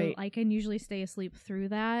house, so I can usually stay asleep through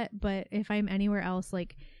that. But if I'm anywhere else,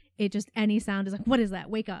 like it just any sound is like, what is that?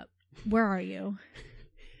 Wake up! Where are you?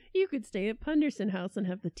 You could stay at Punderson House and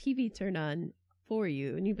have the TV turned on for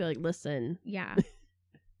you, and you'd be like, listen, yeah.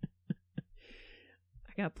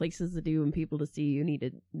 I got places to do and people to see. You need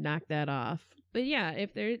to knock that off. But yeah,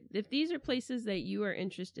 if these are places that you are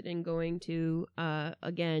interested in going to,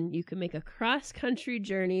 again, you can make a cross-country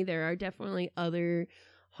journey. There are definitely other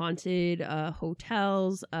haunted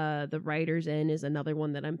hotels. The Writer's Inn is another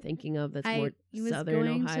one that I'm thinking of that's more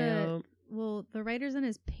southern Ohio. The Writer's Inn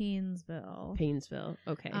is Paynesville. Paynesville,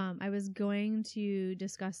 okay. I was going to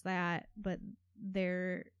discuss that, but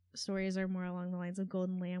their stories are more along the lines of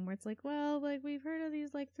Golden Lamb, where it's like, well, like we've heard of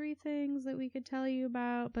these like 3 things that we could tell you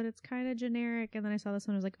about, but it's kind of generic. And then I saw this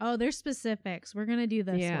one, I was like, oh, there's specifics, we're gonna do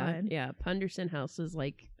this one. Yeah, Punderson House is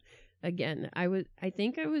like, again, I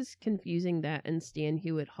think I was confusing that and Stan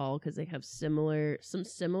Hewitt Hall because they have some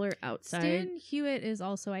similar outside. Stan Hewitt is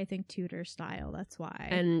also, I think, Tudor style, that's why.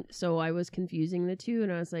 And so I was confusing the two,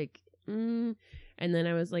 and I was like, and then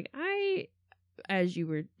I was like, as you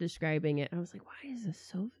were describing it, I was like, why is this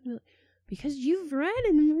so familiar? Because you've read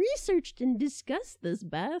and researched and discussed this,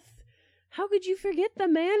 Beth. How could you forget the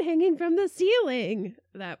man hanging from the ceiling?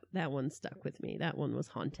 That one stuck with me. That one was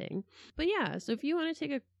haunting. But yeah, so if you want to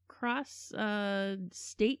take a cross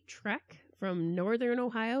state trek from northern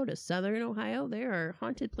Ohio to southern Ohio, there are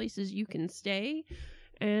haunted places you can stay.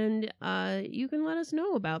 And you can let us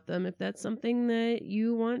know about them if that's something that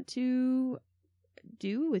you want to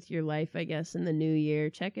do with your life, I guess, in the new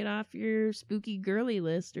year. Check it off your spooky girly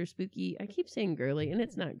list, or spooky, I keep saying girly and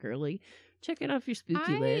it's not girly. Check it off your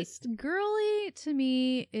spooky list. Girly to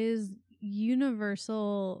me is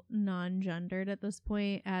universal non-gendered at this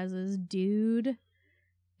point, as is dude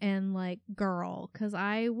and like girl, because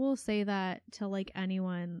I will say that to like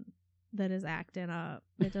anyone that is acting up.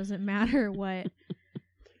 It doesn't matter what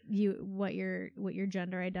your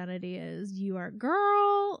gender identity is. You are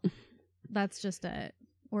girl. That's just it.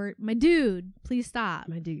 Or my dude, please stop.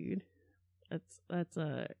 My dude. That's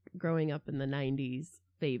a growing up in the 90s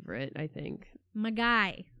favorite, I think. My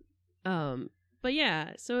guy. But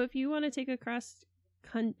yeah, so if you want to take a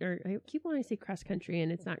I keep wanting to say cross country,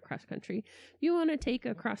 and it's not cross country. If you want to take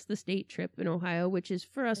a cross the state trip in Ohio, which is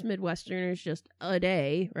for us Midwesterners just a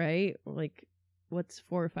day, right? Like, what's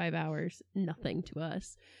 4 or 5 hours? Nothing to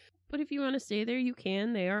us. But if you want to stay there, you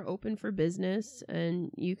can. They are open for business, and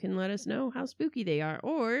you can let us know how spooky they are.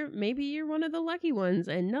 Or maybe you're one of the lucky ones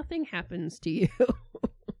and nothing happens to you.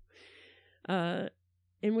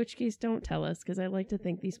 In which case, don't tell us, because I like to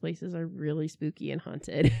think these places are really spooky and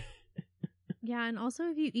haunted. Yeah, and also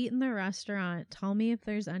if you eat in the restaurant, tell me if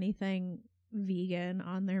there's anything vegan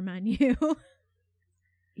on their menu.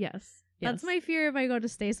 Yes. That's my fear if I go to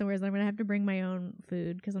stay somewhere, is I'm going to have to bring my own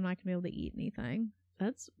food because I'm not going to be able to eat anything.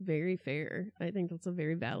 That's very fair. I think that's a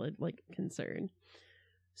very valid, concern.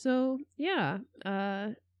 So, yeah.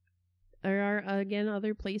 There are, again,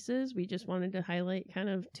 other places. We just wanted to highlight kind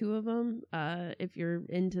of 2 of them. If you're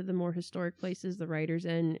into the more historic places, the Writer's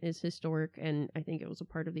Inn is historic, and I think it was a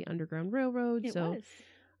part of the Underground Railroad. It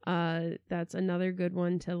was. That's another good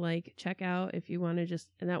one to, check out if you want to just...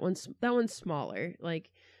 And that one's smaller.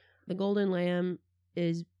 The Golden Lamb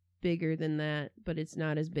is bigger than that, but it's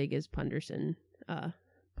not as big as Punderson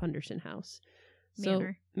House.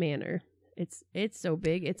 Manor. It's so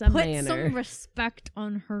big. It's a manor. Put some respect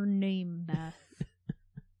on her name, Beth.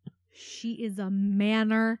 She is a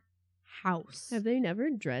manor house. Have they never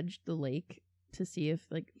dredged the lake to see if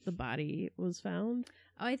the body was found?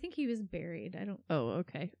 Oh, I think he was buried. I don't. Oh,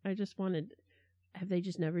 okay. I just wanted. Have they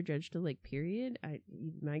just never dredged the lake? Period.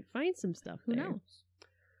 You might find some stuff. Who there. knows?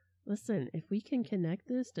 Listen, if we can connect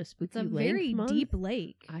this to Spooky It's a Lake very Month, deep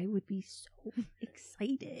lake. I would be so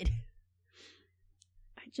excited.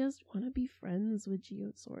 I just want to be friends with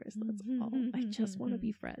Geosaurus. That's all. I just want to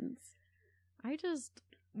be friends. I just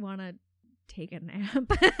want to take a nap.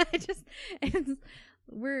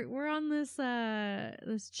 We're on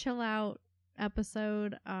this chill out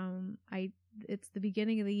episode. It's the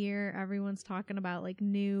beginning of the year. Everyone's talking about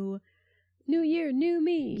new year, new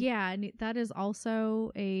me. Yeah, that is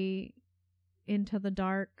also a Into the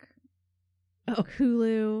Dark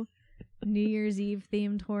Hulu New Year's Eve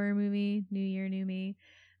themed horror movie, New Year, New Me,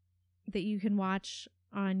 that you can watch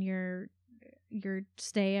on your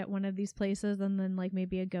stay at one of these places, and then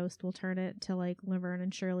maybe a ghost will turn it to Laverne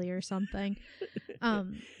and Shirley or something.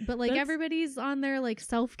 But everybody's on their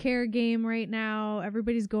self-care game right now.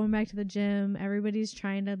 Everybody's going back to the gym. Everybody's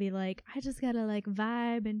trying to be I just gotta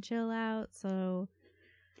vibe and chill out. So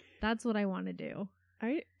that's what I want to do.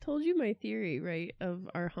 I told you my theory, right, of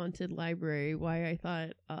our haunted library, why I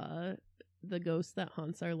thought the ghost that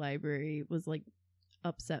haunts our library was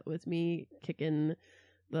upset with me kicking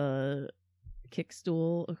the kick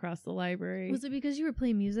stool across the library. Was it because you were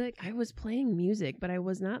playing music? I was playing music, but I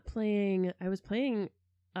was not playing. I was playing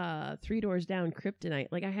 3 Doors Down Kryptonite.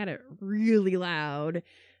 I had it really loud,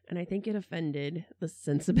 and I think it offended the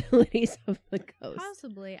sensibilities of the ghost.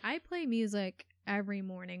 Possibly. I play music every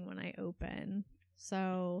morning when I open,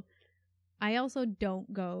 so I also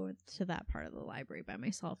don't go to that part of the library by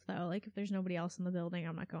myself, though. If there's nobody else in the building,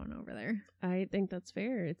 I'm not going over there. I think that's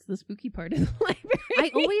fair. It's the spooky part of the library. I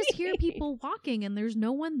always hear people walking, and there's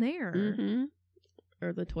no one there. Mm-hmm.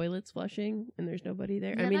 Or the toilets flushing, and there's nobody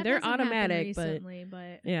there. Yeah, I mean, they're automatic, recently,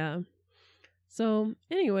 but yeah. So,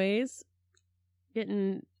 anyways,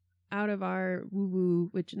 getting out of our woo-woo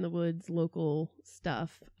Witch in the Woods local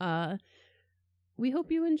stuff. We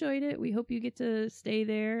hope you enjoyed it. We hope you get to stay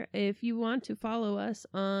there. If you want to follow us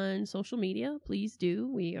on social media, please do.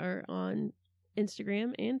 We are on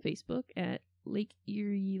Instagram and Facebook at Lake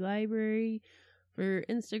Eerie Library. For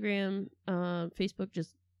Instagram, Facebook,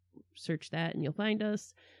 just search that and you'll find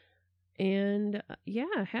us. And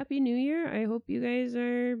yeah, Happy New Year. I hope you guys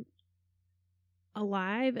are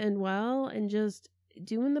alive and well and just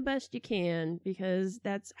doing the best you can, because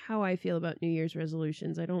that's how I feel about New Year's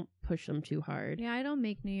resolutions. I don't push them too hard. Yeah, I don't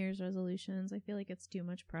make New Year's resolutions. I feel like it's too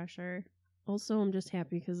much pressure. Also, I'm just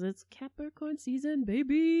happy because it's Capricorn season,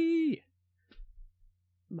 baby.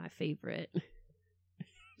 My favorite.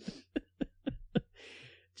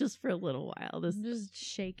 Just for a little while. I'm just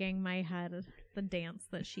shaking my head at the dance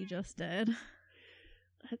that she just did.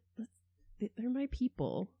 They're my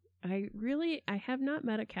people. I have not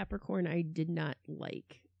met a Capricorn I did not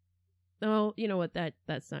like. Oh, you know what?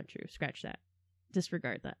 That's not true. Scratch that.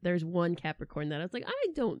 Disregard that. There's one Capricorn that I was like, I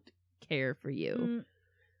don't care for you. Mm.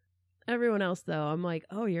 Everyone else, though, I'm like,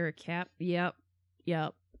 oh, you're a Cap? Yep.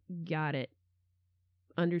 Got it.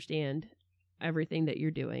 Understand everything that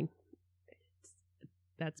you're doing.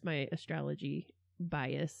 That's my astrology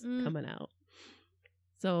bias coming out.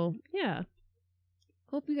 So, yeah.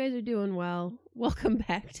 Hope you guys are doing well. Welcome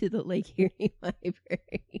back to the Lake Eerie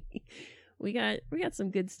Library. We got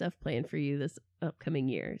some good stuff planned for you this upcoming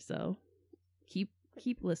year, so keep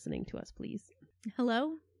listening to us, please.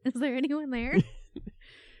 Hello? Is there anyone there?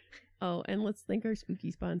 Oh, and let's thank our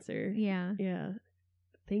spooky sponsor. Yeah. Yeah.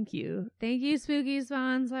 Thank you. Thank you, spooky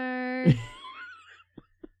sponsor.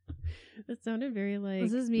 That sounded very like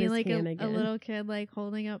this is me, Miss like a Hannigan. little kid, like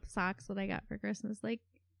holding up socks that I got for Christmas. Like,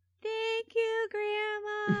 thank you,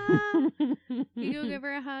 Grandma. You go give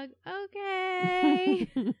her a hug. Okay.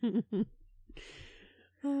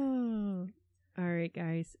 Oh. All right,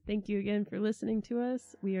 guys. Thank you again for listening to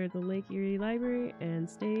us. We are the Lake Eerie Library, and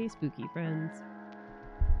stay spooky, friends.